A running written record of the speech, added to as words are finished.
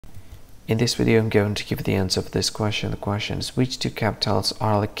In this video, I'm going to give the answer for this question. The question is, which two capitals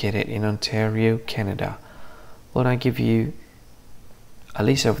are located in Ontario, Canada? Well, I give you a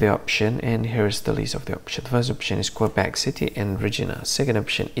list of the option, and here is the list of the option. The first option is Quebec City and Regina. Second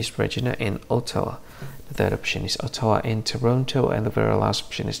option is Regina and Ottawa. The third option is Ottawa and Toronto, and the very last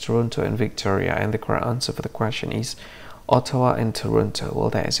option is Toronto and Victoria. And the correct answer for the question is Ottawa and Toronto. Well,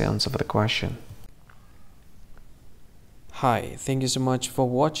 that is the answer for the question. Hi, thank you so much for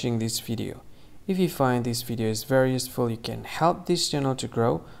watching this video. If you find this video is very useful, you can help this channel to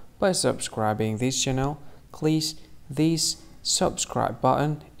grow by subscribing this channel. Please this subscribe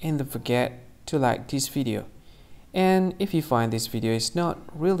button and don't forget to like this video. And if you find this video is not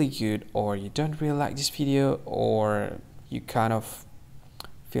really good, or you don't really like this video, or you kind of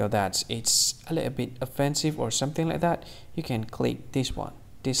feel that it's a little bit offensive or something like that, you can click this one,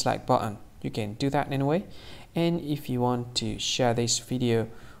 dislike button. You can do that anyway. And if you want to share this video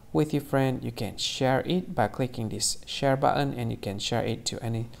with your friend, you can share it by clicking this share button, and you can share it to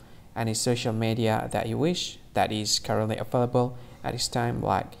any social media that you wish that is currently available at this time,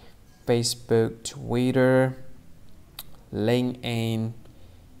 like Facebook, Twitter, LinkedIn,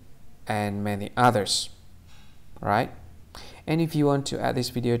 and many others, right? And if you want to add this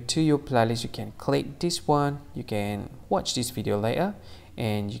video to your playlist, you can click this one. You can watch this video later,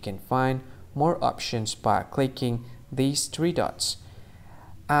 and you can find more options by clicking these three dots.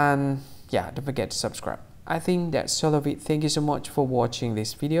 And yeah, don't forget to subscribe. I think that's all of it. Thank you so much for watching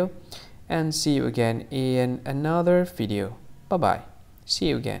this video, and see you again in another video. Bye bye. See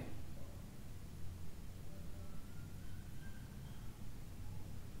you again.